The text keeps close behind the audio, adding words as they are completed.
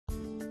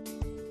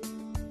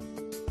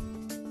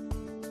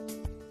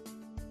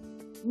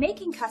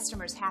Making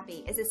customers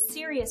happy is a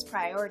serious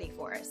priority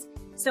for us,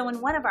 so when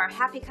one of our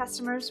happy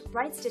customers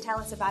writes to tell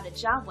us about a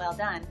job well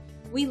done,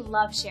 we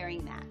love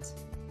sharing that.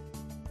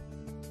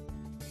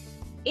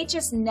 It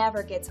just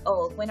never gets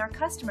old when our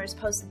customers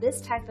post this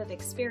type of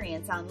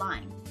experience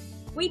online.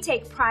 We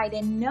take pride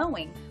in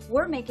knowing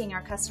we're making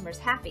our customers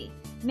happy,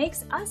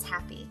 makes us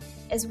happy,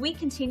 as we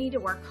continue to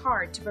work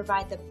hard to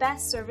provide the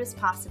best service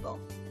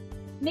possible.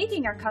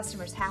 Making our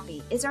customers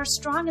happy is our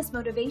strongest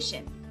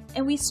motivation,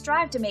 and we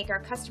strive to make our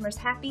customers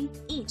happy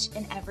each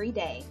and every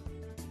day.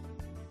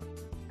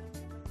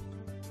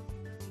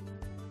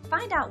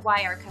 Find out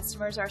why our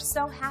customers are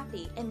so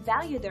happy and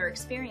value their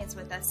experience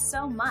with us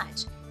so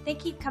much, they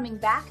keep coming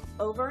back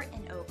over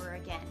and over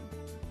again.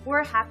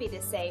 We're happy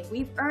to say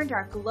we've earned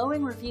our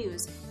glowing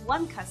reviews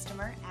one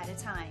customer at a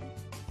time.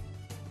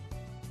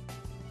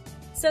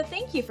 So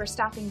thank you for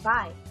stopping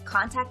by.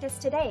 Contact us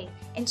today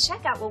and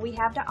check out what we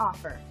have to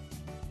offer.